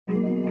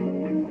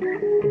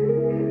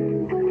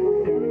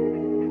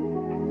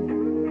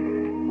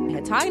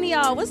talking to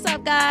y'all. What's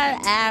up,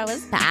 guys?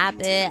 What's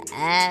poppin'?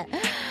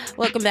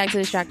 Welcome back to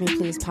the Distract Me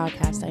Please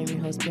podcast. I am your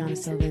host, Brianna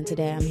Silva, and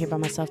today I'm here by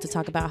myself to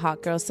talk about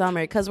Hot Girl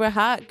Summer, because we're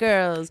hot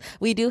girls.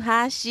 We do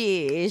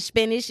hashish,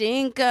 Spanish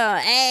income.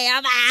 Hey,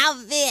 I'm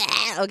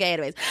outfit. Okay,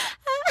 anyways.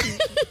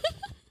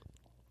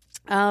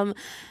 I'm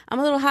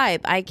a little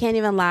hype. I can't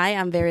even lie.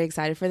 I'm very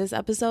excited for this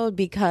episode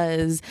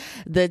because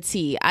the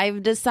tea.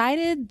 I've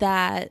decided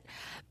that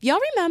y'all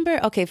remember,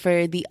 okay,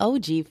 for the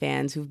OG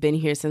fans who've been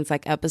here since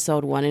like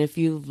episode 1, and if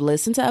you've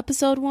listened to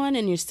episode 1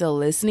 and you're still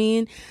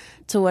listening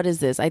to what is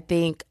this? I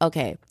think,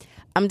 okay,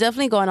 I'm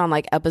definitely going on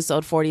like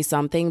episode 40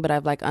 something, but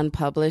I've like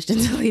unpublished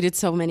and deleted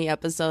so many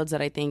episodes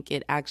that I think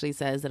it actually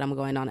says that I'm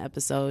going on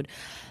episode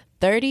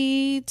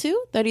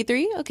 32,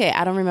 33. Okay,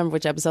 I don't remember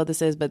which episode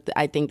this is, but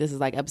I think this is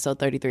like episode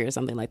 33 or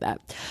something like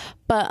that.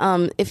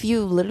 But if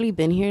you've literally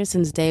been here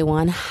since day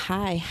one,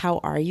 hi,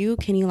 how are you?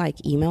 Can you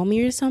like email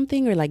me or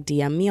something, or like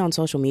DM me on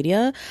social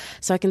media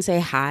so I can say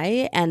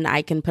hi and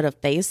I can put a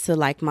face to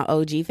like my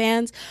OG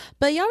fans?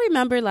 But y'all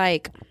remember,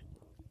 like,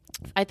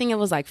 I think it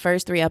was like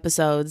first 3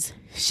 episodes,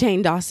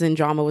 Shane Dawson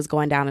drama was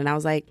going down, and I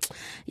was like,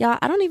 y'all,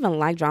 I don't even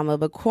like drama,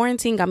 but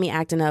quarantine got me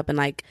acting up and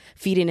like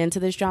feeding into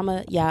this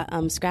drama. Yeah,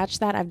 scratch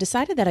that. I've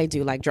decided that I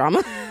do like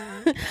drama,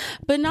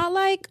 but not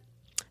like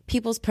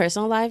people's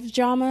personal life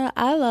drama.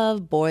 I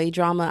love boy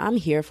drama. I'm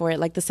here for it.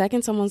 Like the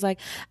second someone's like,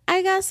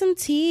 I got some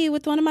tea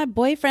with one of my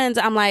boyfriends,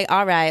 I'm like,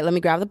 all right, let me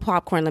grab the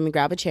popcorn, let me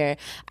grab a chair.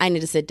 I need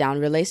to sit down.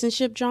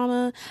 Relationship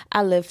drama,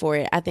 I live for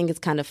it. I think it's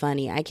kind of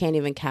funny. I can't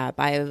even cap.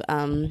 I've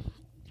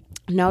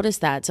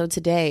noticed that. So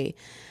today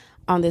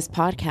on this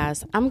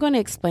podcast, I'm going to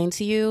explain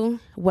to you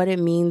what it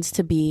means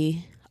to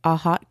be a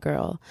hot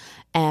girl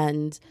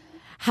and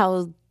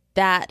how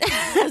that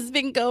has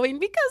been going,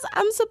 because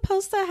I'm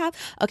supposed to have,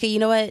 okay, you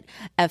know what?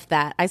 F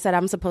that. I said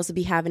I'm supposed to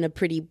be having a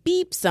pretty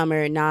beep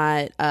summer,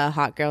 not a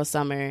hot girl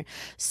summer.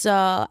 So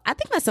I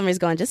think my summer is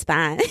going just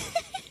fine.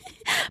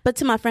 But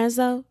to my friends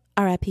though,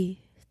 RIP.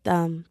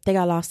 They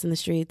got lost in the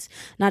streets.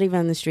 Not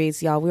even in the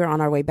streets, y'all. We were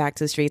on our way back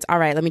to the streets. All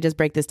right, let me just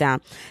break this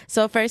down.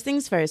 So first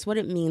things first, what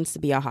it means to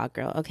be a hot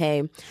girl,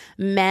 okay?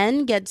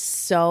 Men get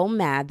so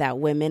mad that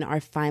women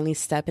are finally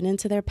stepping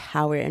into their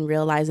power and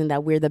realizing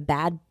that we're the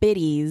bad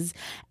biddies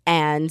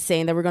and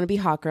saying that we're going to be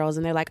hot girls.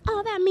 And they're like,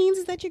 all that means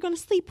is that you're going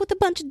to sleep with a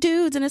bunch of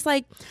dudes. And it's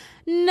like,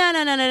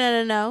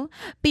 no.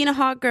 Being a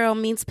hot girl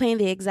means playing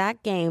the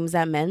exact games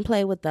that men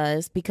play with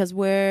us, because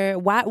why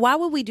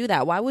would we do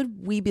that? Why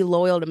would we be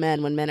loyal to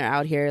men when men are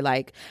out here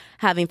like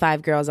having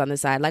 5 girls on the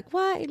side? Like,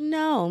 why?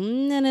 No.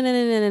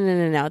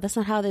 That's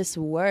not how this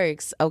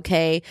works,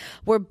 okay?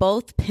 We're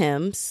both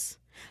pimps.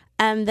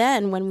 And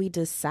then when we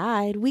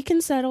decide, we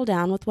can settle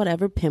down with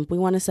whatever pimp we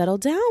want to settle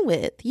down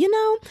with, you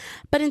know?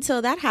 But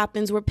until that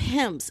happens, we're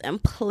pimps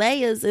and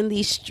players in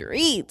these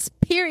streets,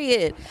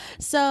 period.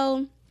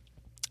 So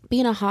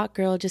being a hot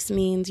girl just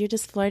means you're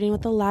just flirting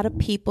with a lot of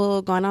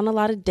people, going on a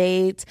lot of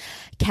dates,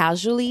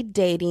 casually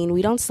dating.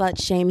 We don't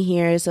slut shame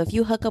here. So if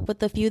you hook up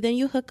with a few, then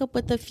you hook up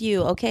with a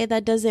few. Okay,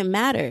 that doesn't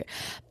matter.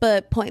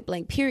 But point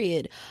blank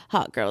period,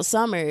 hot girl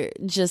summer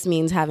just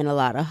means having a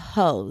lot of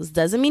hoes.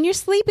 Doesn't mean you're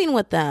sleeping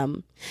with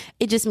them.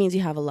 It just means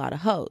you have a lot of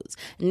hoes.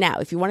 Now,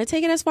 if you want to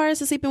take it as far as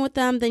to sleeping with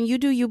them, then you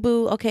do you,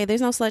 boo. Okay, there's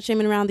no slut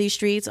shaming around these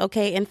streets.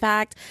 Okay, in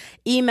fact,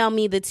 email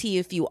me the tea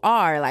if you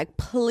are. Like,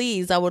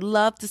 please, I would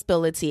love to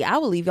spill the tea. I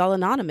will leave y'all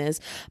anonymous.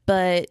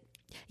 But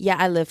yeah,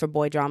 I live for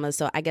boy drama,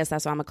 so I guess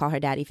that's why I'm gonna call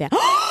her daddy fan.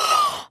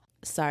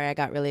 Sorry, I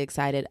got really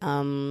excited.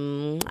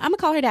 I'm gonna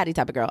call her daddy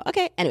type of girl.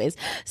 Okay, anyways,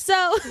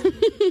 so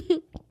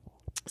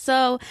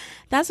so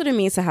that's what it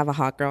means to have a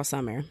hot girl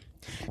summer.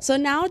 So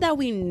now that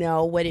we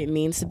know what it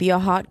means to be a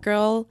hot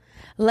girl,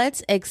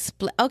 let's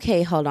explain.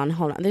 Okay, hold on.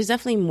 There's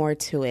definitely more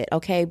to it,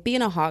 okay?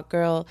 Being a hot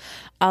girl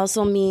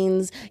also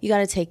means you got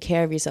to take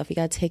care of yourself. You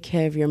got to take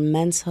care of your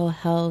mental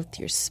health,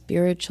 your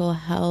spiritual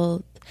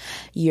health,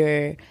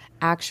 your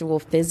actual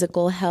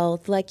physical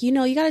health. Like, you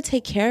know, you got to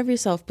take care of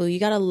yourself, boo.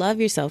 You got to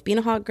love yourself. Being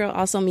a hot girl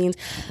also means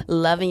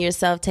loving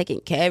yourself,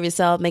 taking care of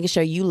yourself, making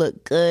sure you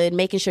look good,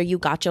 making sure you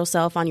got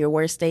yourself on your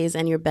worst days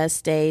and your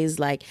best days.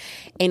 Like,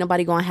 ain't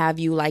nobody gonna have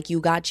you like you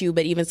got you,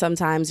 but even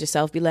sometimes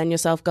yourself be letting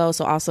yourself go.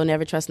 So also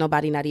never trust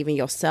nobody, not even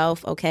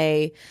yourself,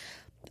 okay?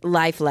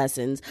 Life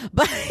lessons.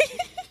 But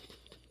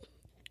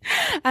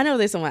I know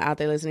there's someone out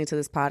there listening to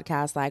this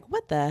podcast like,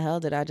 what the hell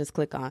did I just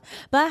click on?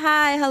 But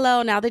hi,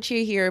 hello. Now that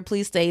you're here,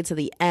 please stay to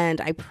the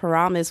end. I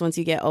promise once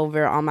you get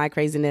over all my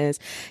craziness,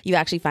 you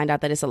actually find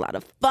out that it's a lot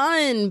of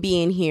fun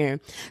being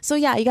here. So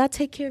yeah, you got to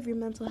take care of your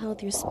mental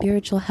health, your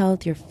spiritual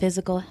health, your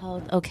physical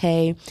health.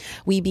 Okay.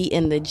 We be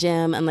in the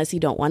gym. Unless you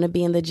don't want to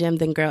be in the gym,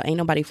 then girl, ain't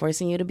nobody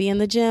forcing you to be in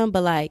the gym.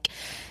 But like,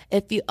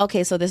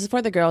 okay, so this is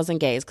for the girls and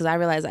gays, because I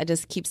realize I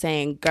just keep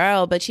saying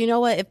girl, but you know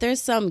what? If there's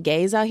some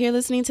gays out here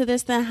listening to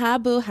this, then hi,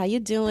 boo, how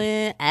you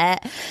doing?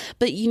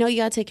 But you know, you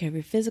gotta take care of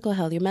your physical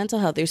health, your mental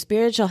health, your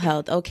spiritual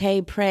health.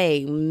 Okay,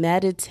 pray,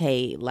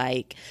 meditate,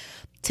 like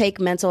take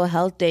mental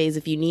health days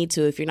if you need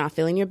to. If you're not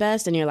feeling your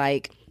best and you're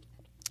like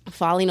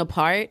falling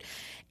apart,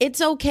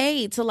 it's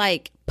okay to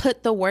like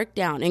put the work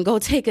down and go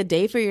take a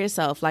day for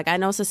yourself. Like, I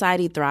know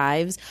society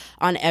thrives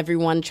on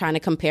everyone trying to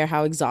compare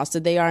how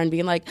exhausted they are and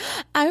being like,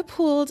 I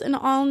pulled an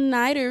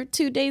all-nighter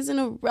 2 days in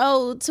a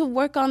row to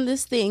work on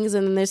these things.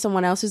 And then there's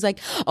someone else who's like,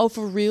 oh,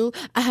 for real?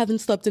 I haven't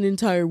slept an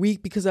entire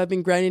week because I've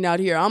been grinding out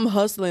here. I'm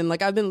hustling.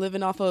 Like, I've been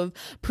living off of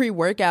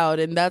pre-workout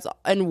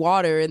and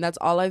water, and that's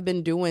all I've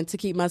been doing to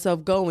keep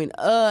myself going.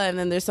 And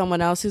then there's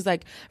someone else who's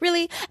like,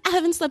 really? I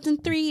haven't slept in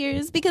 3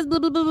 years because blah,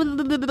 blah, blah, blah,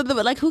 blah, blah,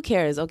 blah. Like, who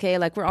cares? Okay.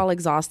 Like, we're all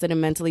exhausted and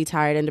mentally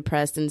tired and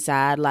depressed and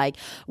sad. Like,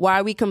 why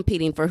are we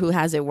competing for who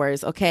has it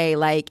worse? Okay.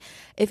 Like,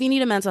 if you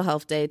need a mental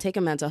health day, take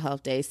a mental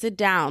health day. Sit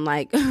down.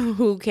 Like,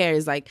 who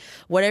cares? Like,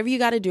 whatever you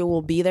got to do,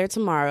 we'll be there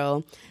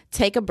tomorrow.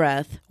 Take a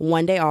breath.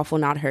 One day off will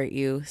not hurt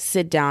you.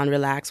 Sit down,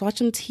 relax, watch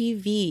some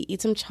TV,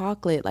 eat some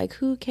chocolate. Like,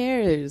 who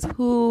cares?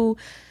 Who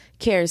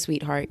cares,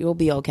 sweetheart? You'll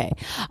be okay.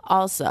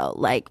 Also,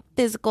 like,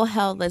 physical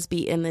health, let's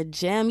be in the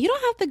gym. You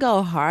don't have to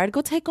go hard.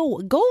 Go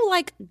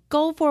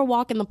for a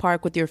walk in the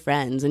park with your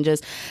friends and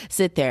just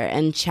sit there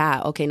and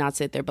chat. Okay, not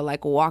sit there, but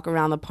like walk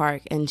around the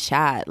park and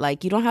chat.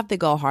 Like, you don't have to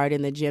go hard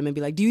in the gym and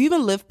be like, do you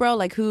even lift, bro?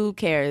 Like, who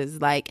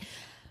cares? Like,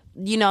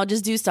 you know,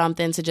 just do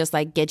something to just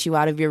like get you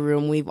out of your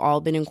room. We've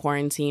all been in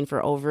quarantine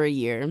for over a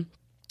year.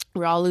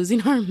 We're all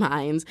losing our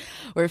minds.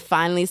 We're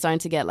finally starting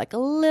to get like a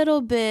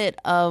little bit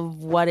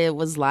of what it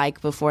was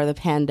like before the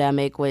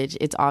pandemic, which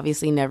it's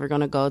obviously never going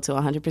to go to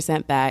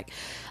 100% back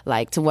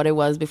like to what it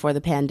was before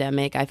the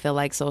pandemic. I feel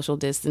like social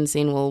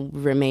distancing will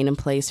remain in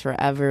place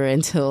forever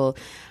until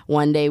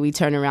one day we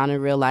turn around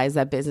and realize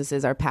that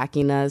businesses are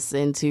packing us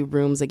into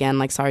rooms again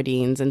like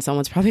sardines, and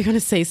someone's probably going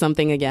to say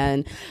something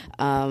again.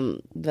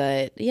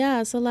 But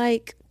yeah, so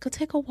like, go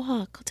take a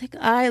walk.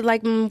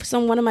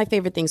 One of my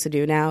favorite things to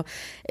do now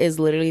is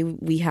literally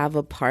we have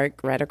a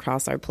park right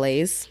across our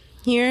place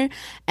here,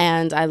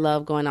 and I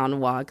love going on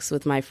walks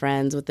with my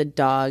friends with the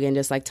dog and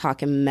just like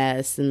talking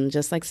mess and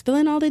just like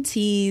spilling all the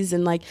teas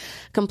and like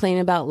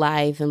complaining about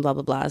life and blah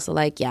blah blah. So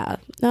like, yeah,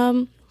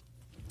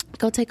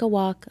 go take a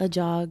walk, a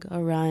jog, a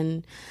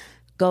run.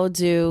 Go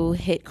do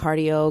HIIT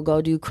cardio,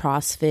 go do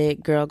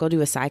CrossFit, girl, go do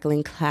a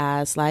cycling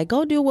class, like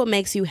go do what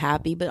makes you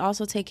happy, but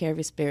also take care of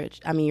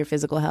your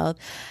physical health.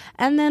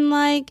 And then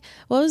like,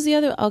 what was the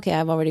other? Okay,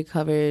 I've already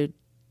covered,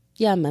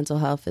 mental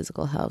health,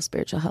 physical health,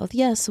 spiritual health.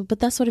 Yes, but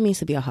that's what it means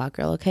to be a hot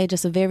girl, okay?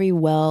 Just a very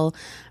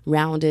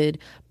well-rounded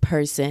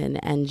person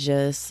and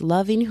just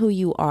loving who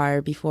you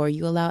are before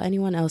you allow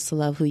anyone else to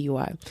love who you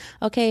are,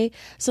 okay?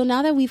 So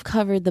now that we've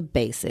covered the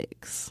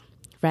basics,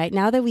 right?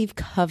 Now that we've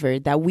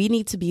covered that we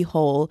need to be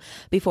whole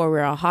before we're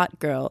a hot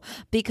girl,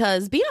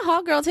 because being a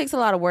hot girl takes a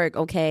lot of work,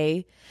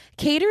 okay?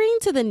 Catering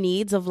to the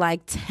needs of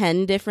like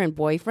 10 different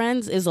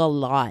boyfriends is a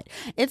lot.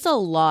 It's a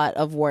lot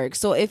of work.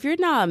 So if you're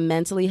not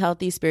mentally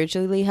healthy,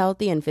 spiritually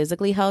healthy, and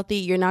physically healthy,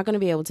 you're not going to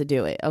be able to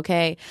do it,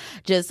 okay?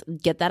 Just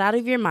get that out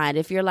of your mind.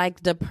 If you're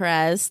like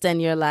depressed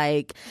and you're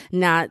like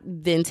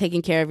not been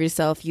taking care of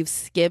yourself, you've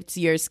skipped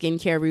your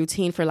skincare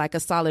routine for like a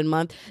solid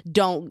month,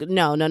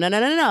 no. You're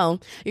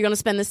going to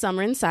spend the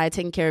summer inside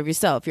taking care of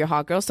yourself. Your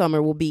hot girl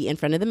summer will be in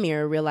front of the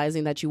mirror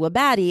realizing that you a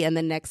baddie, and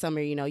then next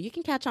summer, you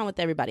can catch on with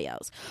everybody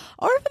else.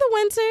 Or for the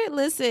winter,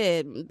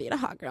 listen, being a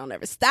hot girl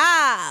never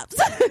stops.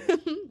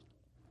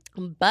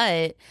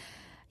 But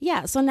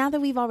yeah, so now that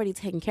we've already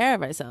taken care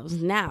of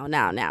ourselves,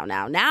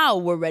 now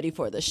we're ready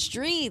for the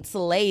streets,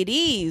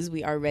 ladies.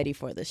 We are ready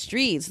for the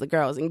streets, the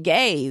girls and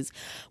gays.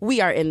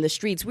 We are in the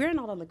streets. We're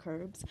not on the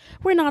curbs.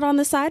 We're not on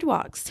the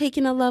sidewalks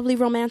taking a lovely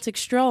romantic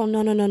stroll.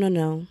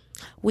 No.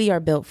 We are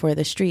built for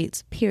the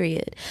streets,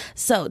 period.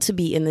 So to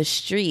be in the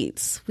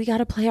streets, we got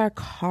to play our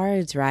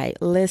cards right.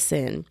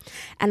 Listen,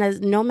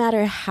 and no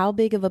matter how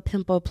big of a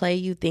pimple play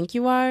you think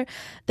you are,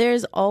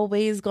 there's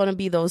always going to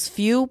be those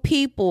few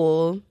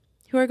people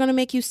who are going to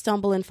make you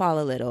stumble and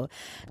fall a little.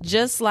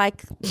 Just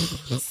like some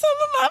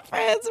of my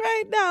friends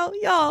right now,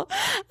 y'all.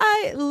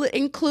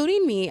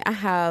 Including me, I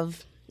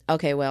have...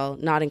 Okay, well,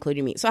 not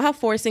including me. So I have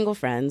 4 single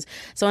friends.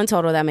 So in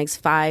total, that makes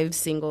 5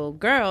 single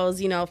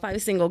girls,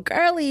 5 single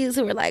girlies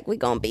who are like, we're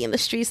going to be in the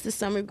streets this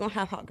summer. We're going to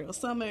have hot girl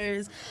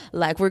summers.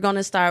 Like, we're going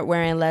to start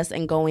wearing less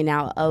and going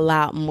out a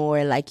lot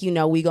more. Like,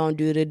 we going to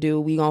do the do.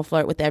 We going to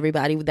flirt with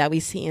everybody that we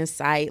see in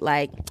sight.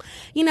 Like,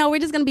 we're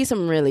just going to be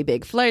some really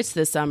big flirts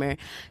this summer.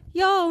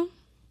 Yo,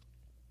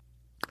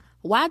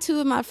 why 2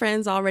 of my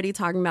friends already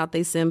talking about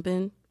they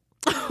simping?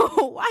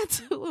 Why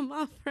 2 of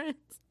my friends?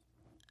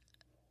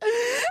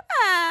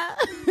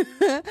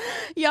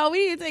 Y'all,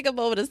 we need to take a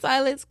moment of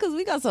silence because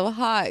we got some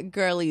hot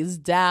girlies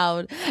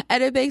down,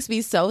 and it makes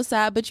me so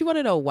sad. But you want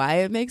to know why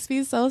it makes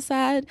me so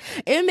sad?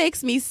 It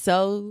makes me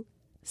so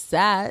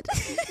sad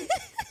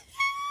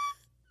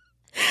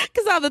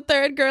because I'm the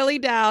 3rd girly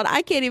down.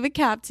 I can't even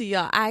cap to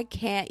y'all. I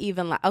can't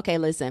even lie. Okay,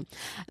 listen,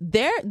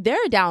 they're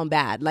down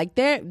bad. Like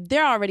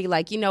they're already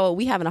like,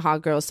 we having a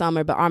hot girl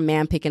summer, but our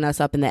man picking us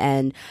up in the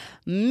end.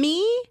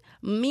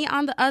 Me,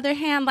 on the other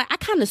hand, like I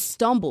kind of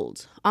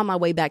stumbled on my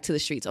way back to the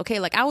streets. Okay,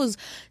 like I was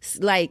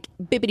like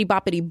bippity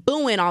boppity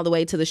booing all the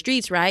way to the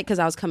streets, right? Because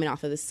I was coming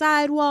off of the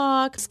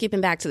sidewalk,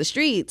 skipping back to the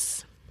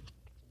streets.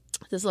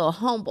 this little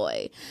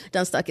homeboy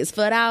done stuck his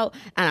foot out,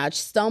 and I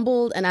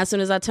stumbled, and as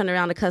soon as I turned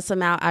around to cuss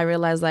him out, I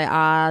realized like,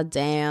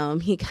 damn,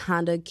 he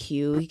kind of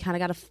cute, he kind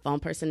of got a fun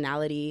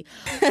personality.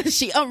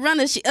 She a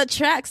runner, she a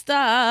track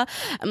star.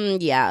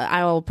 Yeah,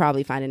 I will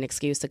probably find an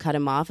excuse to cut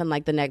him off, and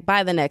like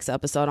by the next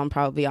episode I'm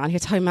probably on here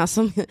talking about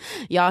some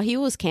y'all, he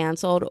was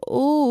canceled.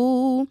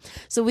 Ooh,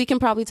 so we can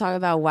probably talk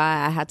about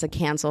why I had to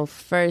cancel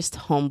first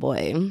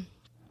homeboy.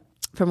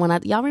 From when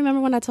y'all remember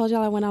when I told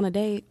y'all I went on a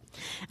date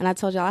and I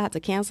told y'all I had to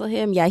cancel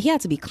him? Yeah, he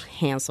had to be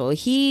canceled.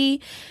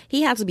 He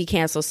had to be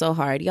canceled so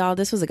hard. Y'all,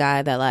 this was a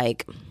guy that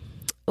like,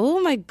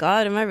 oh my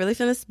God, am I really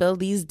finna spill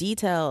these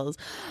details?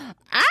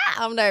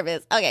 I'm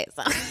nervous. Okay,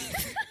 so.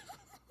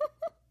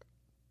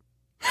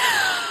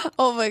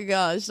 Oh my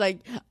gosh. Like,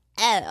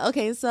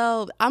 okay,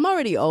 so I'm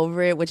already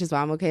over it, which is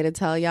why I'm okay to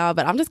tell y'all,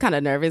 but I'm just kind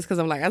of nervous because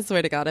I'm like, I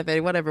swear to God, if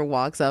anyone ever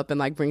walks up and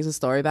like brings a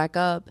story back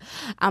up,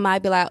 I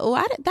might be like, oh,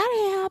 that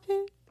ain't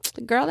happen.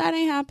 Girl, that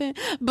ain't happen.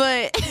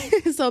 But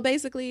so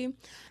basically,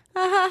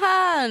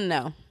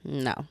 no,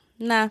 not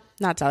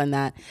telling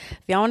that.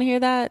 If y'all want to hear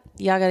that,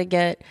 y'all gotta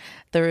get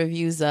the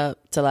reviews up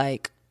to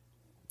like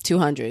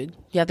 200.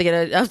 You have to get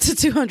it up to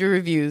 200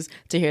 reviews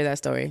to hear that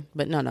story.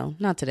 But no,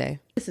 not today.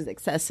 This is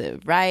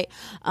excessive, right?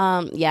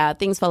 Yeah,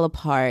 things fell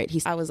apart.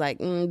 I was like,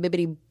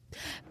 bibbity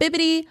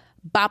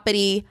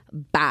boppity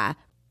bye.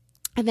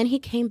 And then he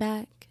came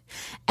back.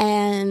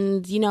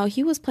 And, you know,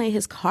 he was playing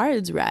his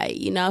cards right.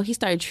 You know, he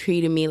started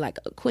treating me like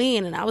a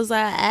queen. And I was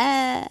like,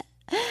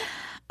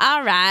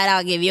 all right,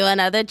 I'll give you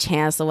another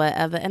chance or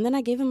whatever. And then I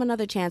gave him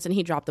another chance and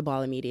he dropped the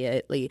ball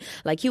immediately.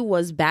 Like, he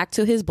was back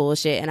to his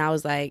bullshit. And I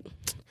was like,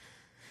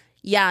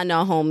 yeah,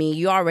 no, homie,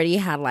 you already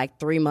had like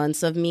 3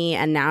 months of me.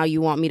 And now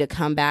you want me to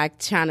come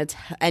back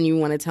and you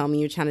want to tell me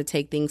you're trying to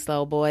take things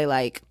slow, boy.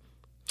 Like,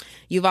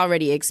 you've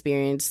already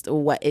experienced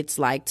what it's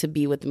like to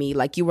be with me.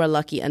 Like, you were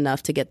lucky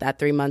enough to get that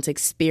 3 months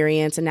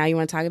experience. And now you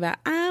want to talk about,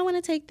 I want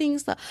to take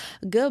things slow.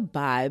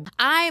 Goodbye.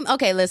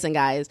 Okay, listen,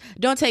 guys,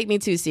 don't take me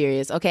too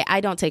serious. Okay,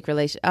 I don't take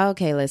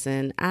Okay,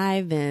 listen,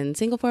 I've been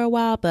single for a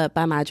while, but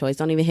by my choice.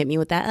 Don't even hit me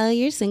with that,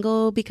 you're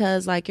single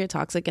because like you're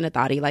toxic and a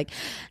thotty. Like,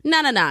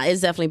 no.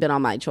 It's definitely been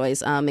on my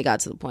choice. It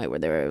got to the point where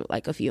there were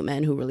like a few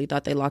men who really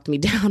thought they locked me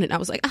down. And I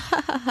was like,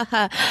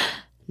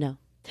 no.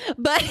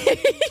 But...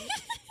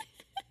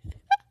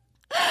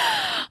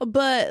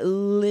 But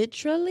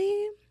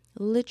literally.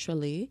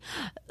 Okay,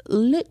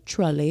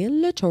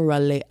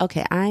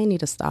 I need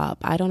to stop.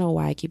 I don't know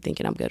why I keep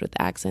thinking I'm good with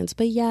accents,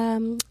 but yeah.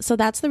 So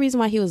that's the reason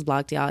why he was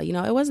blocked, y'all. You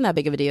know, it wasn't that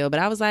big of a deal, but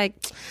I was like,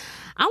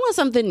 I want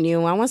something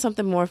new. I want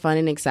something more fun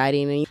and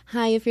exciting. And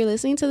hi, if you're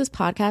listening to this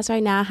podcast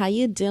right now, how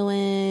you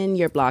doing?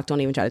 You're blocked.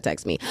 Don't even try to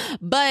text me.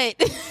 But...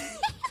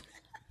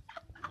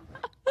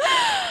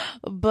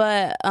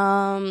 But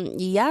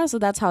yeah, so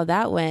that's how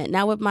that went.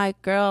 Now with my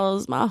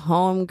girls, my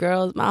home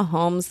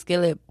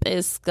skillet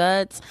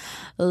biscuits,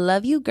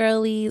 love you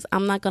girlies.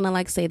 I'm not gonna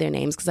like say their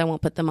names because I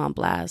won't put them on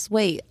blast.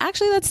 Wait,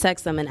 actually, let's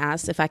text them and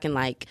ask if I can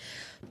like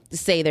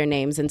say their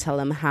names and tell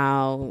them you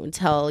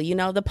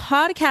know, the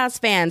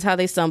podcast fans how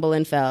they stumble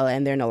and fell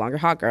and they're no longer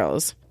hot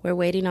girls. We're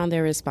waiting on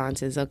their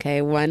responses.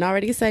 Okay, one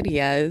already said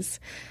yes,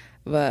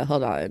 but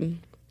hold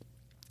on.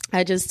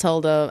 I just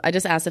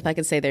asked if I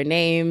could say their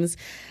names,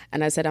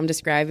 and I said I'm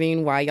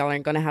describing why y'all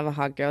aren't going to have a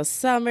hot girl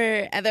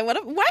summer. And then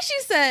why she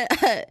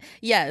said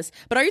yes,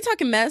 but are you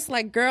talking mess?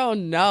 Like, girl,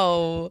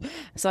 no.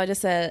 So I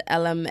just said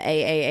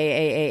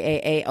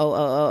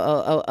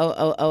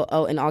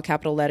LMAAAAAAO in all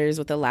capital letters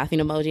with a laughing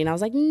emoji, and I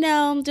was like,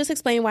 no, I'm just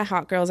explaining why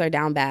hot girls are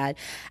down bad.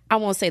 I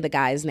won't say the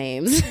guys'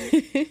 names.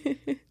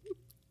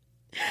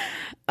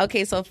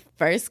 Okay, so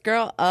first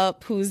girl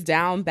up who's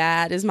down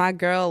bad is my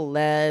girl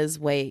Les.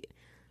 Wait.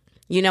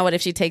 You know what?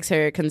 If she takes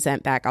her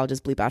consent back, I'll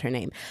just bleep out her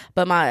name.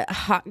 But my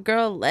hot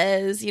girl,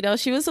 Les, you know,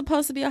 she was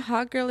supposed to be a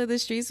hot girl in the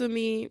streets with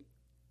me.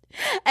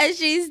 And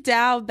she's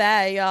down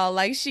bad, y'all.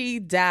 Like, she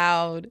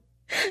down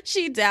bad.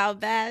 She talking.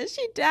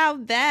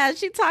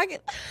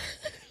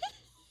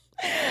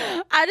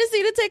 I just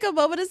need to take a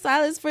moment of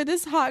silence for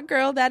this hot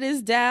girl that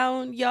is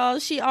down, y'all.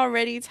 She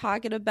already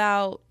talking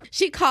about,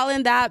 she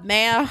calling that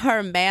man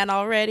her man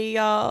already,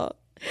 y'all.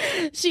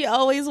 She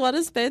always want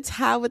to spend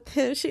time with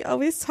him. She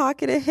always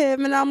talking to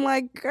him. And I'm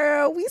like,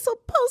 girl, we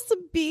supposed to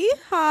be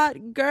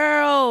hot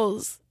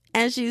girls.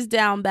 And she's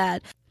down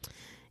bad.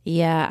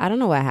 Yeah, I don't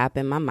know what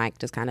happened. My mic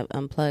just kind of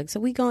unplugged. So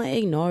we gonna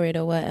ignore it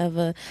or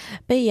whatever.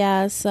 But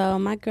yeah, so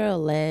my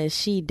girl Les,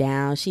 she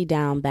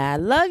down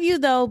bad. Love you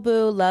though,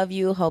 boo. Love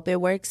you. Hope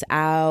it works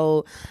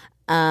out.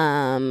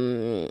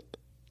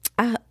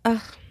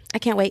 I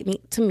can't wait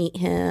to meet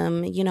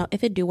him, you know,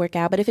 if it do work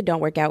out. But if it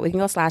don't work out, we can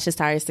go slash his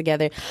tires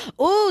together.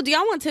 Ooh, do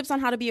y'all want tips on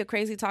how to be a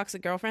crazy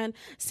toxic girlfriend?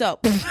 So,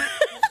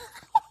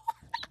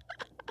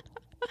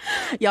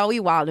 y'all, we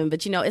wildin',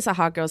 but you know, it's a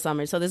hot girl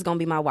summer, so this is gonna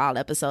be my wild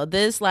episode.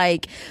 This,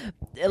 like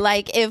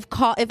if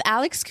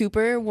Alex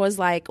Cooper was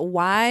like,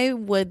 why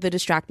would the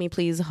Distract Me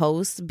Please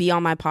host be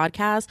on my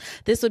podcast?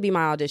 This would be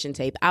my audition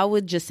tape. I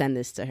would just send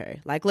this to her.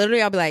 Like,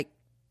 literally, I'll be like,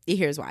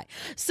 here's why.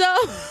 So...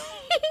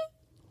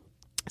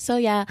 So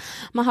yeah,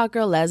 my hot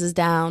girl Les is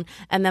down,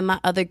 and then my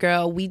other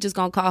girl, we just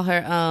gonna call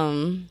her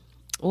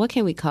what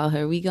can we call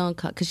her? We gonna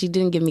call, because she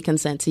didn't give me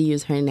consent to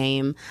use her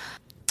name.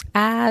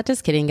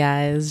 Just kidding,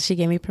 guys. She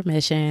gave me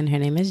permission. Her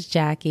name is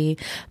Jackie,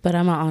 but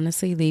I'm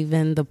honestly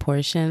leaving the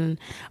portion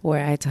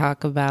where I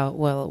talk about,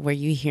 well, where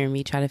you hear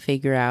me try to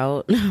figure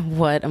out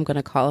what I'm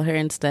gonna call her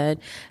instead,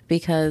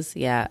 because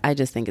yeah, I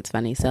just think it's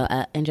funny. So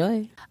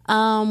enjoy.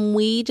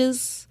 We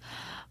just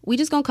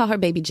gonna call her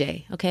Baby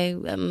J, okay?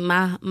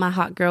 My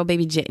hot girl,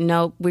 Baby J.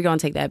 No, we're gonna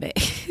take that back.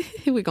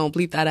 We're gonna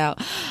bleep that out.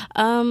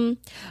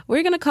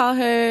 We're gonna call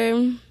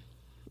her.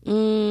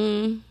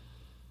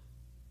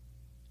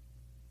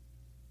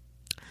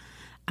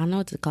 I don't know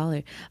what to call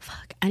her.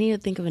 Fuck, I need to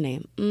think of a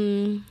name.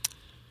 I'm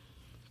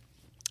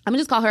gonna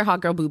just call her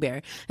Hot Girl Boo Bear,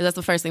 because that's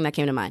the first thing that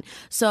came to mind.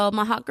 So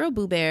my Hot Girl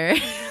Boo Bear,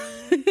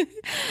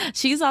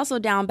 she's also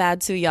down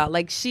bad too, y'all.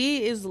 Like,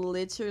 she is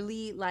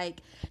literally like,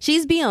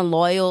 she's being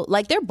loyal.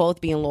 Like, they're both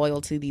being loyal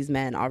to these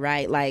men, all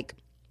right? Like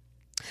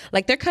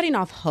they're cutting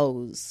off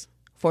hoes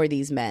for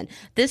these men.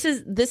 This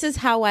is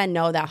how I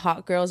know that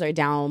hot girls are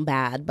down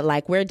bad, but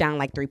like, we're down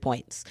like 3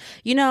 points.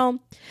 You know,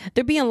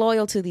 they're being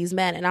loyal to these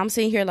men, and I'm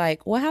sitting here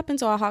like, what happened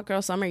to our hot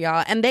girl summer,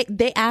 y'all? And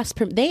they asked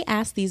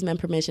these men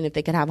permission if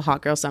they could have a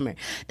hot girl summer.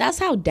 That's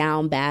how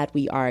down bad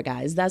we are,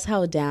 guys. That's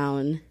how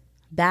down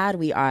bad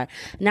we are.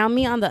 Now,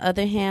 me on the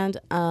other hand,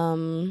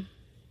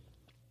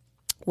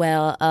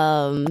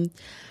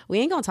 we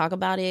ain't gonna talk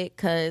about it,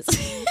 because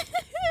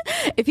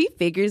if he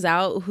figures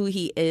out who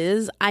he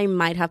is, I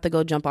might have to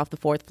go jump off the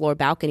 4th floor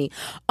balcony.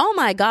 Oh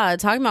my God,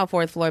 talking about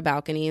 4th floor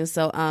balconies.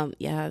 So,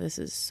 yeah,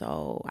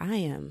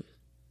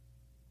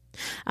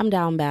 I'm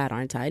down bad,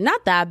 aren't I?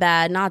 Not that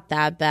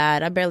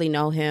bad. I barely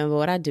know him, but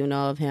what I do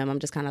know of him, I'm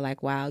just kind of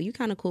like, wow, you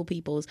kind of cool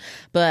peoples.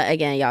 But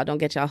again, y'all, don't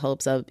get y'all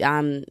hopes up.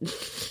 Don't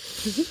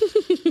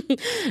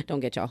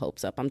get y'all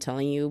hopes up. I'm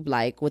telling you,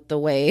 like, with the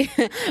way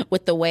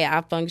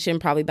I function,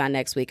 probably by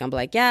next week, I'm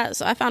like, yeah,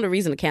 so I found a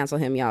reason to cancel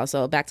him, y'all.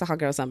 So back to Hot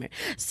Girl Summer.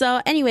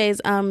 So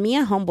anyways, me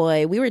and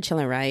homeboy, we were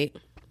chilling, right?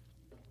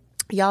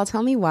 Y'all,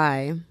 tell me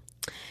why.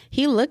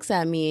 He looks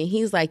at me and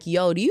he's like,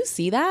 yo, do you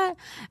see that?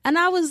 And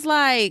I was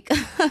like,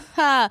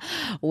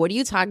 what are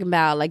you talking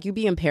about? Like, you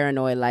being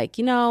paranoid. Like,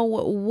 you know,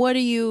 what are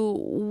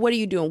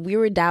you doing? We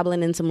were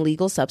dabbling in some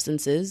legal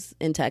substances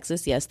in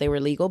Texas. Yes, they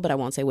were legal, but I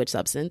won't say which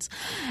substance.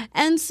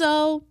 And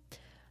so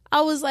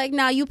I was like,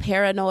 nah, you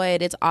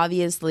paranoid. It's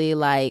obviously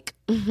like,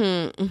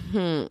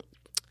 it's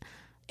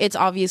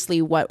obviously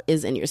what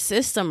is in your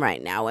system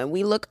right now. And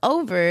we look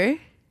over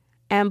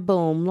and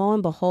boom, lo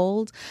and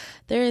behold,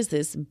 there is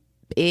this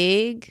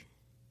big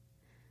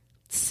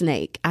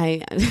snake.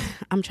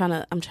 I'm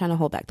trying to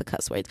hold back the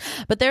cuss words,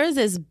 but there is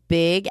this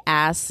big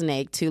ass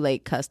snake. Too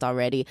late, cussed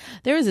already.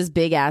 There is this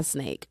big ass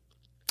snake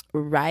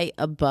right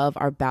above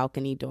our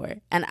balcony door,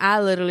 and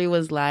I literally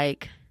was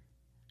like,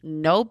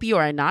 nope, you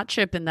are not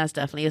tripping, that's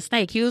definitely a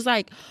snake. He was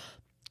like,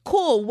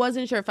 cool,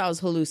 wasn't sure if I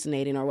was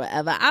hallucinating or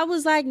whatever. I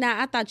was like,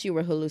 nah, I thought you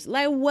were hallucinating.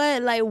 Like,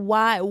 what? Like,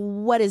 why?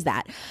 What is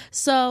that?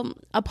 So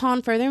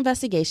upon further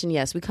investigation,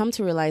 yes, we come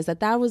to realize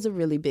that was a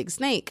really big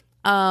snake.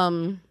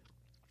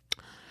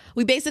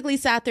 We basically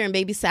sat there and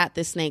babysat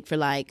this snake for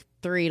like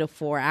 3 to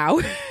 4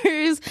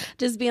 hours,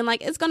 just being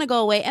like, it's gonna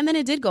go away. And then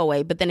it did go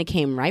away, but then it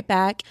came right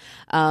back.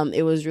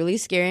 It was really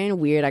scary and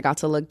weird. I got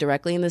to look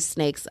directly in the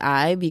snake's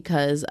eye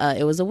because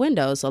it was a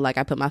window. So like,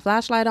 I put my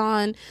flashlight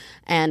on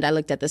and I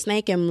looked at the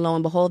snake, and lo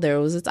and behold, there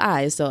was its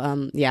eyes.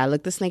 So yeah, I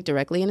looked the snake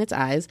directly in its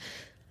eyes,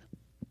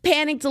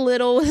 panicked a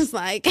little, was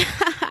like,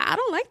 I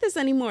don't like this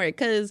anymore,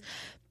 because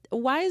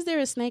why is there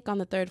a snake on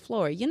the 3rd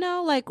floor? You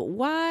know, like,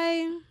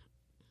 why?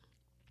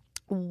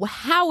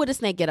 How would a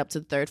snake get up to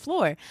the 3rd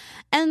floor?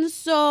 And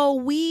so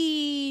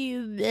we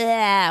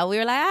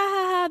were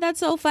like,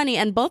 that's so funny.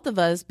 And both of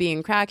us,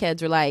 being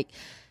crackheads, were like,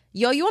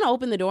 yo, you want to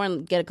open the door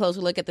and get a closer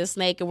look at this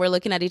snake? And we're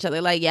looking at each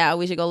other like, yeah,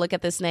 we should go look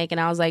at this snake.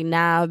 And I was like,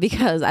 nah,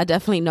 because I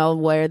definitely know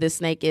where this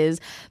snake is.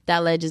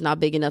 That ledge is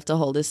not big enough to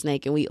hold this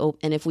snake.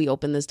 And if we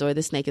open this door,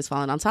 the snake is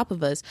falling on top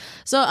of us.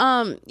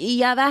 So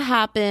yeah, that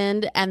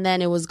happened. And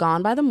then it was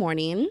gone by the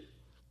morning.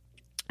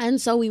 And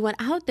so we went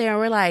out there and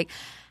we're like,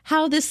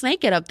 how'd this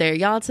snake get up there?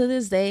 Y'all, to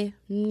this day,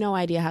 no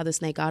idea how the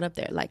snake got up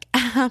there. Like,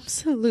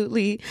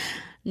 absolutely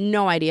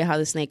no idea how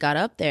the snake got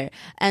up there.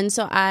 And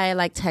so I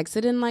like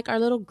texted in like our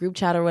little group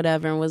chat or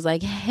whatever and was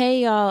like,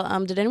 hey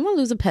y'all, did anyone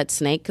lose a pet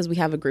snake? Because we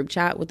have a group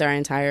chat with our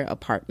entire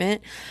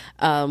apartment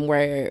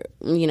where,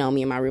 you know,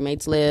 me and my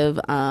roommates live.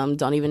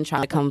 Don't even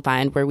try to come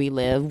find where we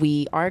live.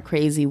 We are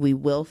crazy. We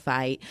will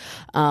fight.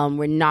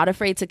 We're not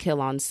afraid to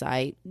kill on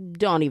sight.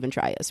 Don't even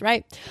try us,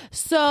 right?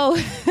 So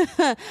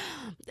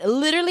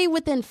literally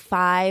within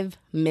 5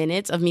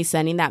 minutes of me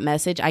sending that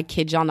message, I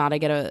kid y'all not, I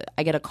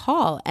get a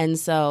call. And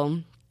so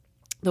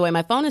the way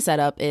my phone is set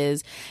up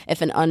is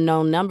if an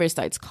unknown number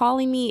starts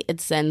calling me, it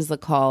sends the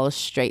call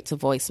straight to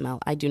voicemail.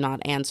 I do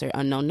not answer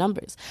unknown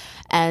numbers.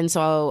 And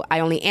so I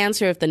only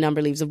answer if the number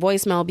leaves a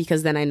voicemail,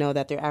 because then I know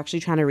that they're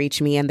actually trying to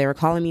reach me and they were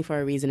calling me for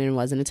a reason and it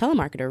wasn't a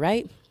telemarketer,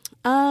 right?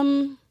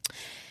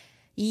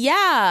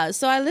 Yeah.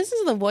 So I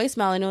listened to the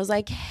voicemail and it was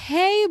like,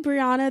 hey,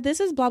 Brianna, this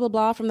is blah, blah,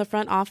 blah from the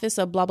front office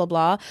of blah, blah,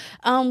 blah.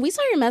 We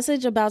saw your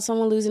message about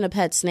someone losing a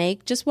pet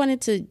snake. Just wanted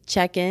to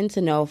check in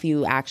to know if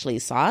you actually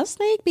saw a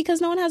snake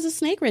because no one has a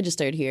snake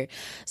registered here.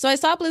 So I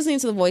stopped listening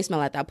to the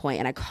voicemail at that point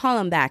and I call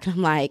him back and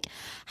I'm like,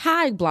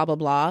 hi, blah, blah,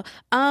 blah.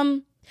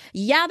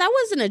 Yeah, that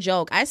wasn't a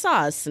joke. I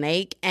saw a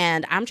snake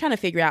and I'm trying to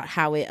figure out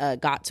how it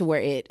got to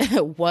where it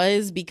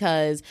was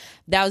because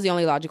that was the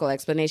only logical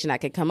explanation I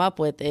could come up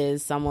with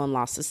is someone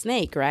lost a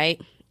snake,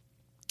 right?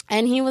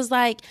 And he was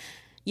like,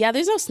 yeah,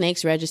 there's no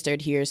snakes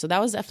registered here. So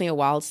that was definitely a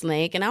wild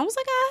snake. And I was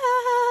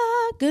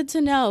like, good to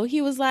know.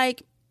 He was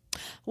like,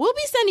 we'll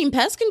be sending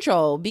pest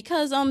control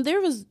because there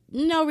was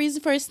no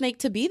reason for a snake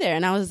to be there.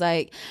 And I was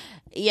like,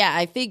 yeah,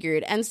 I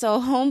figured. And so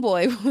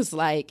homeboy was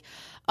like,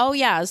 oh,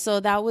 yeah, so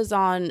that was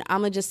on,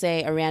 I'm going to just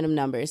say a random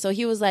number. So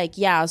he was like,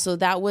 yeah, so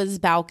that was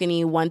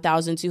balcony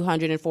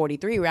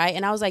 1,243, right?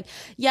 And I was like,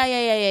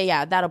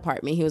 yeah, that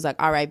apartment. He was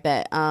like, all right,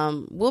 bet.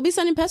 We'll be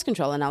sending pest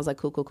control. And I was like,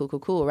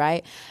 cool,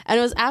 right? And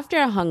it was after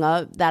I hung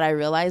up that I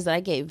realized that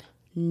I gave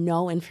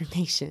no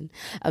information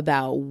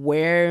about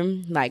where,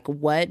 like,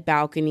 what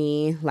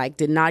balcony, like,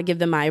 did not give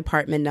them my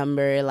apartment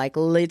number, like,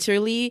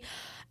 literally.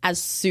 As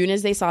soon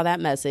as they saw that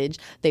message,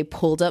 they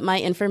pulled up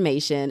my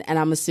information, and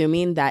I'm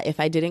assuming that if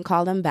I didn't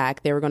call them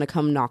back, they were going to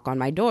come knock on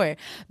my door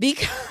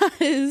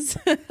because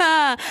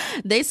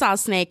they saw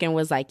Snake and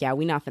was like, yeah,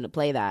 we're not going to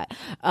play that.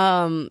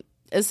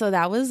 So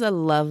that was a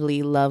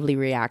lovely, lovely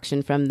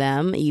reaction from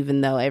them,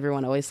 even though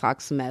everyone always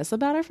talks mess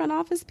about our front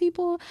office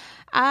people.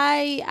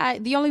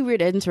 The only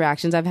weird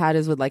interactions I've had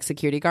is with like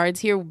security guards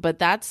here, but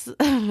that's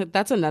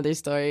another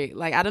story.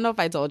 Like, I don't know if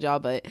I told y'all,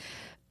 but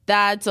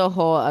that's a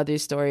whole other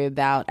story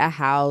about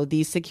how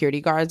these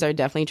security guards are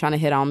definitely trying to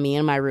hit on me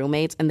and my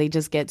roommates, and they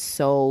just get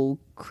so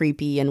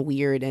creepy and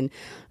weird, and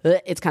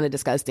it's kind of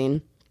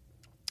disgusting.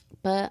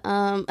 But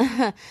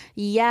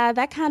yeah,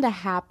 that kind of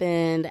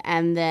happened.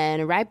 And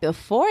then right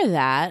before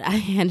that,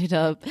 I ended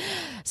up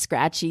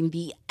scratching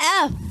the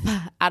F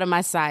out of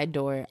my side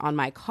door on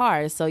my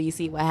car. So you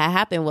see, what had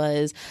happened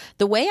was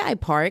the way I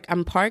park,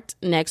 I'm parked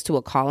next to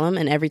a column.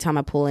 And every time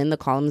I pull in, the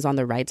column is on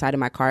the right side of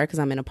my car because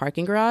I'm in a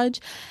parking garage.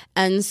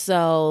 And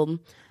so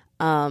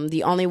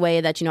the only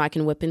way that, I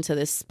can whip into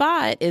this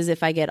spot is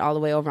if I get all the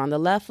way over on the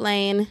left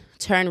lane,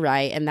 turn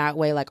right. And that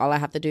way, like, all I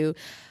have to do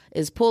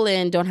is pull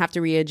in, don't have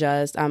to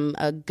readjust. I'm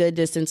a good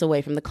distance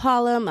away from the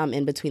column. I'm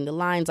in between the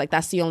lines. Like,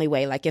 that's the only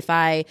way. Like, if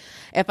I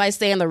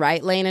stay in the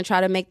right lane and try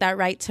to make that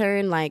right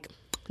turn, like,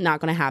 not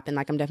going to happen.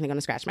 Like, I'm definitely going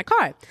to scratch my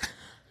car.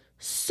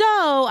 So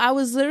I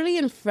was literally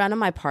in front of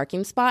my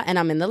parking spot and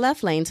I'm in the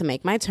left lane to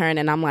make my turn.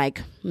 And I'm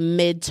like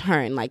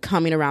mid-turn, like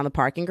coming around the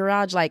parking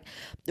garage. Like,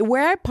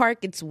 where I park,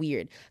 it's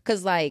weird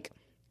because, like,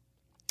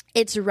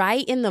 it's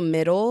right in the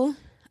middle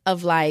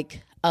of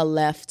like a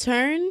left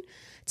turn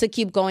to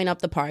keep going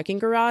up the parking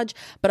garage,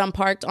 but I'm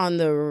parked on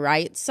the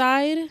right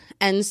side.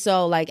 And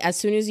so, like, as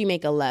soon as you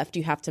make a left,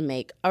 you have to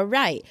make a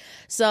right.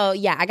 So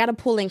yeah, I got to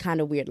pull in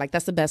kind of weird. Like,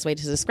 that's the best way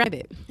to describe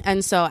it.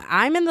 And so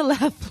I'm in the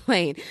left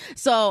lane.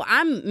 So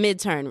I'm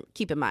mid-turn,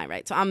 keep in mind,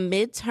 right? So I'm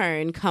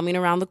mid-turn coming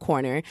around the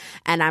corner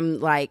and I'm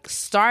like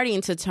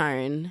starting to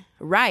turn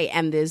right.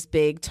 And this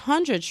big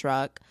Tundra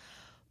truck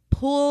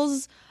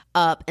pulls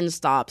up and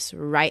stops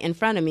right in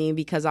front of me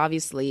because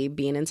obviously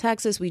being in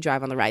Texas, we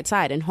drive on the right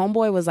side. And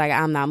homeboy was like,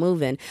 I'm not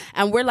moving.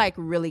 And we're like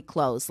really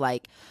close.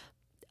 Like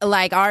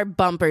our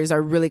bumpers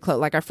are really close.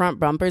 Like, our front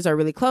bumpers are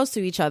really close to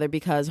each other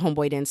because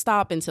homeboy didn't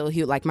stop until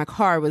my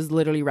car was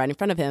literally right in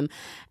front of him.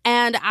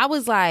 And I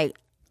was like,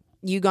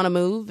 you gonna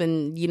move?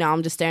 And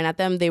I'm just staring at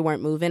them. They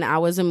weren't moving. I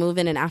wasn't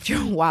moving. And after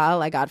a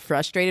while, I got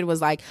frustrated,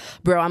 was like,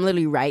 bro, I'm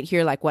literally right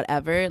here, like,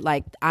 whatever.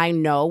 Like, I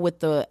know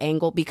with the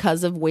angle,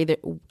 because of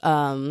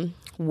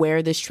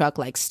where this truck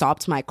like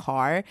stopped my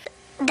car,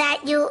 that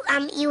you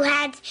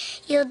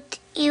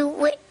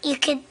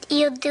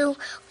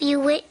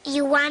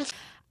want.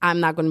 I'm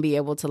not going to be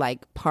able to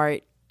like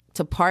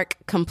park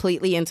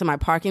completely into my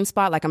parking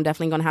spot. Like, I'm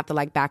definitely going to have to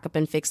like back up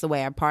and fix the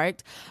way I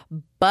parked.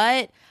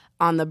 But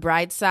on the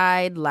bright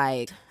side,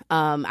 like,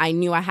 I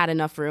knew I had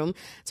enough room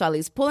to at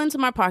least pull into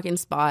my parking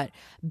spot,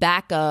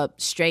 back up,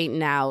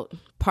 straighten out,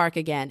 park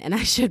again, and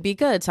I should be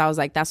good. So I was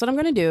like, that's what I'm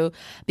going to do,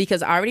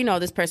 because I already know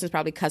this person's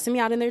probably cussing me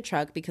out in their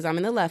truck because I'm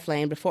in the left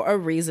lane, but for a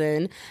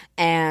reason.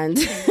 And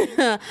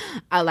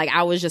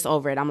I was just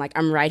over it. I'm like,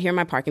 I'm right here in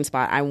my parking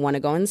spot. I want to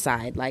go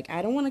inside. Like,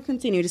 I don't want to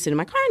continue to sit in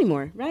my car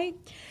anymore, right?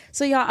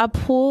 So y'all, I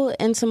pull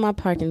into my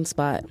parking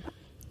spot,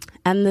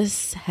 and the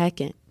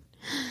second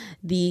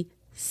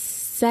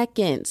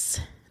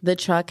the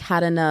truck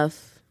had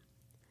enough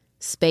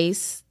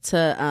space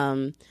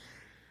to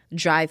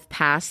drive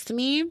past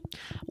me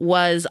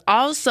was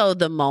also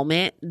the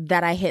moment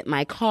that I hit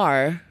my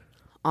car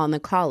on the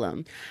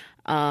column.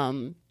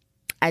 I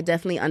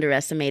definitely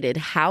underestimated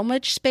how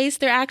much space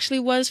there actually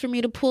was for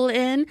me to pull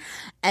in.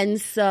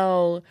 And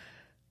so,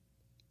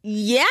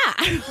 yeah.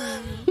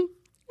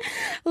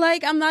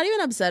 Like, I'm not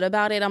even upset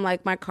about it. I'm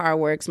like, my car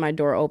works, my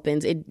door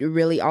opens. It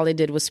really, all it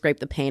did was scrape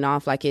the paint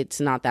off. Like, it's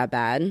not that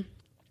bad.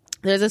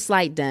 There's a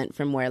slight dent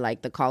from where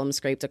like the column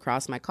scraped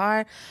across my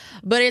car,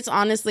 but it's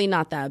honestly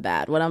not that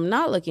bad. What I'm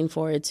not looking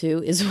forward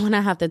to is when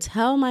I have to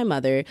tell my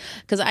mother,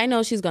 because I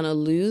know she's going to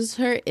lose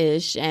her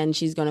ish and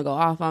she's going to go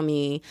off on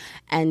me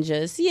and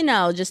just,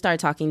 just start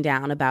talking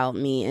down about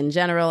me in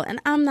general.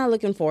 And I'm not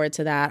looking forward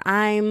to that.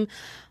 I'm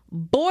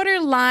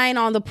borderline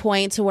on the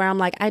point to where I'm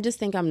like, I just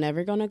think I'm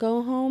never going to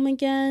go home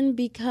again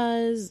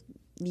because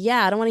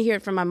I don't want to hear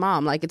it from my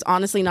mom. Like, it's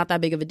honestly not that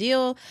big of a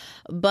deal,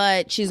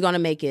 but she's going to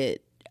make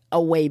it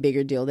a way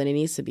bigger deal than it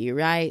needs to be,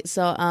 right?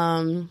 So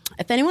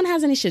if anyone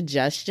has any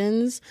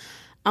suggestions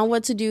on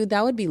what to do,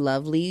 that would be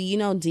lovely.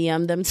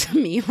 DM them to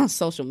me on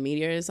social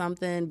media or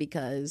something,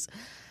 because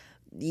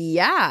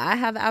I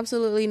have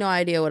absolutely no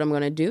idea what I'm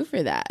going to do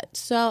for that.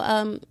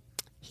 So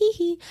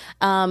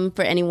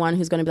for anyone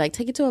who's going to be like,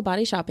 take it to a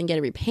body shop and get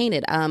it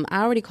repainted, I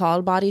already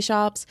called body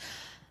shops.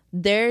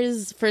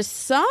 There's, for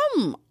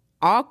some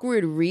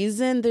awkward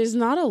reason, there's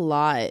not a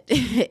lot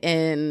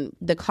in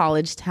the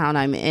college town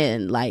I'm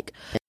in. Like,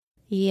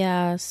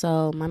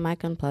 so my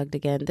mic unplugged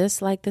again.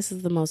 This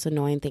is the most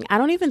annoying thing. I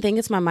don't even think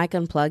it's my mic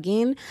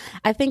unplugging.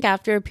 I think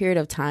after a period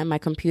of time, my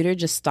computer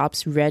just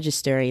stops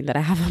registering that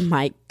I have a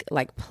mic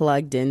like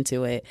plugged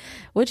into it,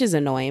 which is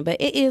annoying, but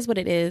it is what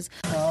it is.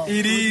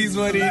 It is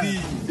what it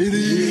is. It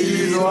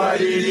is what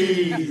it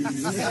is.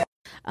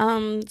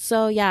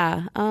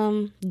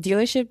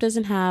 Dealership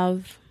doesn't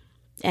have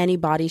any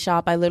body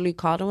shop. I literally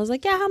called and was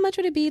like, how much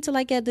would it be to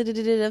like get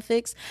the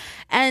fix?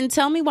 And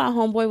tell me why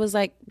homeboy was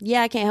like,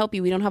 I can't help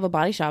you. We don't have a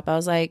body shop. I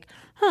was like,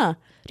 do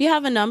you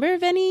have a number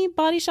of any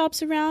body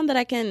shops around that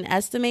I can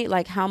estimate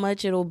like how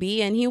much it'll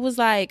be? And he was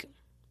like,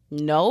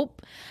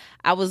 nope.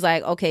 I was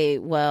like, okay,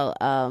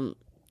 well,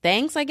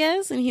 thanks, I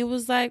guess. And he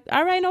was like,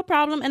 all right, no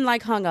problem. And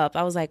like hung up.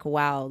 I was like,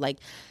 wow, like,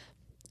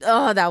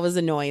 oh, that was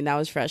annoying. That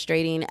was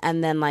frustrating.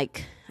 And then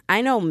like,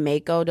 I know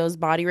Mako does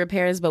body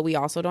repairs, but we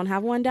also don't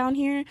have one down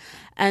here.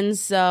 And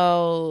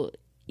so,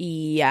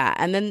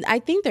 and then I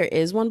think there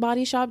is one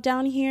body shop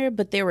down here,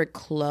 but they were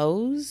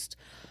closed.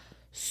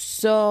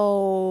 So,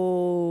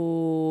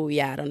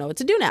 I don't know what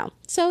to do now.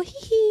 So,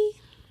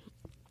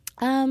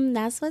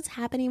 that's what's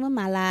happening with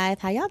my life.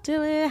 How y'all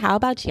doing? How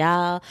about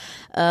y'all?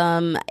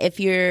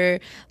 If you're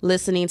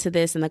listening to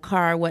this in the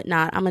car or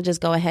whatnot, I'm gonna just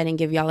go ahead and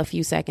give y'all a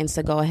few seconds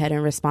to go ahead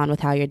and respond with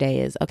how your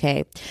day is.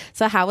 Okay.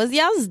 So how was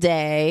y'all's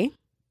day?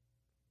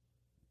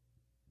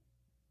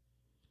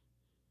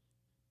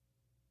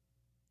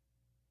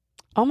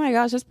 Oh my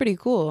gosh, that's pretty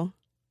cool.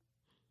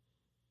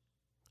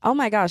 Oh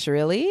my gosh,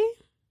 really?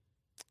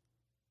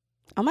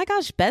 Oh my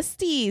gosh,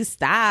 bestie,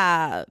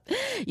 stop.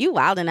 You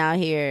wilding out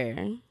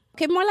here.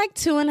 Okay, more like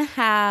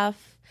 2.5,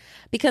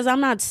 because I'm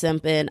not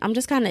simping. I'm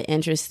just kind of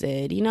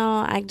interested.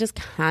 I just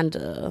kind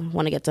of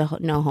want to get to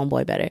know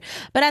homeboy better.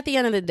 But at the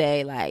end of the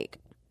day, like,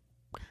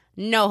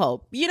 no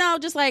hope.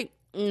 Just like,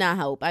 nah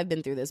hope. I've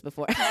been through this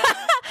before.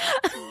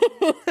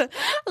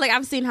 Like,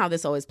 I've seen how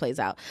this always plays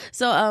out.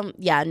 So,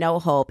 no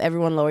hope.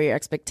 Everyone lower your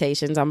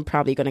expectations. I'm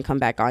probably going to come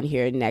back on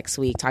here next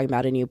week talking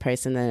about a new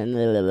person and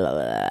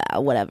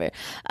whatever.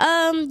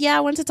 I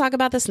wanted to talk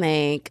about the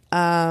snake.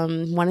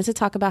 Wanted to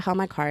talk about how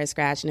my car is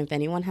scratched. And if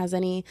anyone has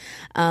any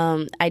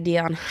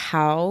idea on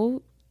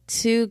how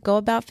to go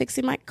about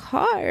fixing my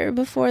car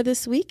before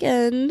this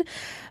weekend,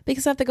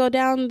 because I have to go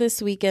down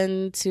this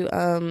weekend to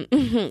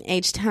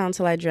H-Town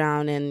till I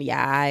drown. And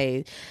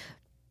I'm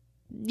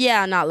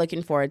not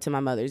looking forward to my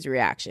mother's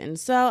reaction.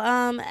 So,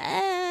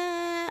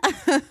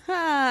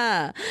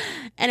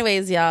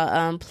 anyways,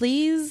 y'all,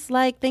 please,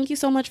 thank you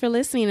so much for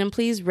listening, and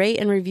please rate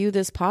and review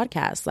this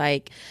podcast.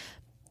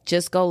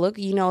 Just go look,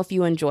 if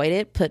you enjoyed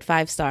it, put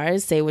 5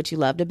 stars, say what you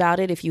loved about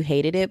it. If you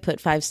hated it,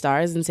 put 5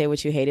 stars and say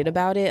what you hated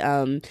about it.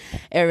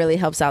 It really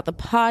helps out the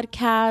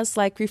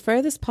podcast.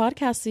 Refer this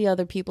podcast to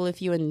other people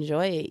if you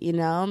enjoy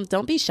it,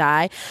 Don't be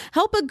shy.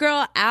 Help a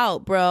girl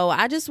out, bro.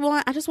 I just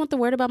want the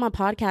word about my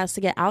podcast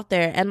to get out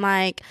there. And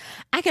I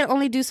can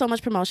only do so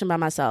much promotion by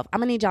myself.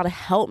 I'm gonna need y'all to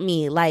help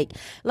me.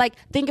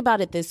 Think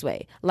about it this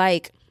way.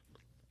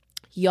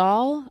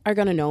 Y'all are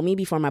going to know me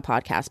before my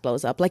podcast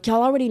blows up.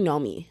 Y'all already know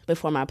me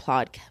before my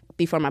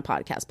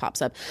podcast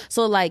pops up.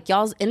 So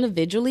y'all's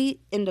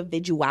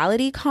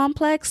individuality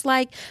complex,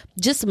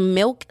 just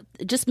milk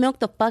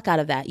the fuck out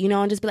of that,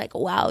 and just be like,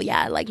 wow,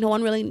 no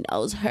one really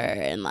knows her,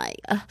 and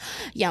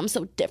I'm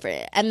so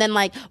different. And then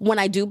when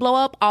I do blow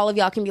up, all of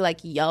y'all can be like,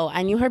 yo,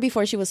 I knew her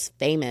before she was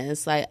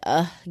famous.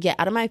 Get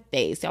out of my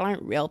face. Y'all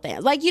aren't real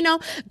fans.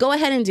 Go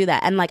ahead and do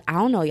that. And I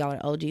don't know y'all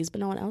are OGs, but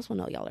no one else will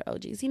know y'all are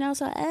OGs,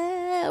 so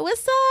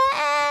what's up?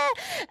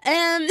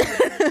 And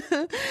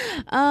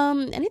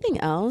anything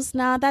else?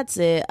 Nah, that's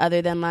it.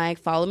 Other than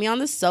follow me on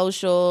the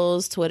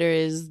socials. Twitter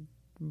is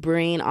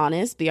Breen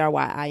Honest,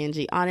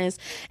 BRYING Honest.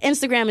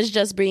 Instagram is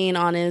just Breen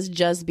Honest,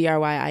 just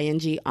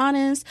BRYING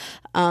Honest.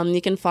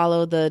 You can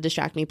follow the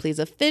Distract Me Please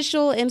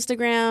official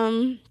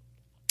Instagram.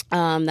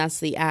 That's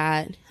the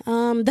ad.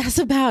 That's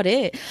about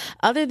it.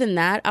 Other than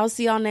that, I'll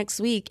see y'all next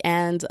week.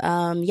 And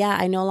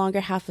I no longer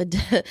have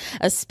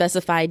a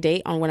specified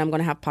date on when I'm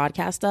going to have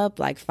podcast up,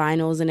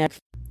 finals and everything.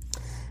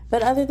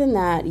 But other than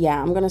that, yeah,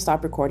 I'm going to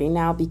stop recording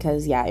now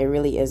because, yeah, it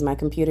really is my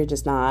computer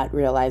just not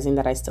realizing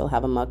that I still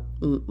have a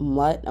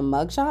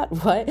mugshot?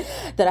 What?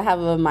 That I have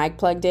a mic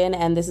plugged in,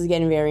 and this is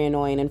getting very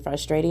annoying and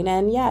frustrating.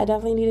 And yeah, I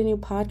definitely need a new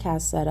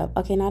podcast setup.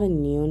 Okay, not a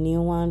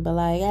new one, but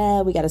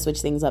like, we got to switch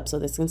things up so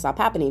this can stop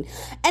happening.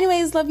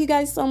 Anyways, love you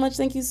guys so much.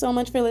 Thank you so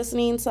much for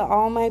listening. To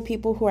all my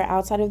people who are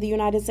outside of the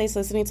United States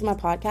listening to my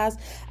podcast,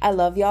 I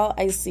love y'all.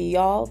 I see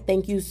y'all.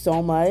 Thank you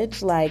so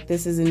much. Like,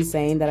 this is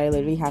insane that I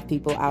literally have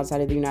people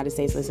outside of the United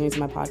States listening to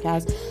my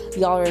podcast.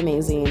 Y'all are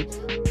amazing.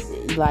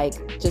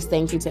 Like, just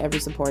thank you to every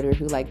supporter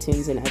who like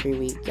tunes in every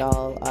week.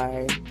 Y'all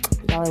are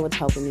what's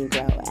helping me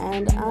grow.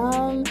 And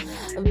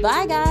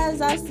bye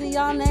guys, I'll see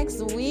y'all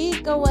next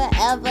week or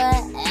whatever.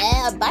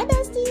 Bye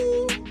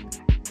bestie.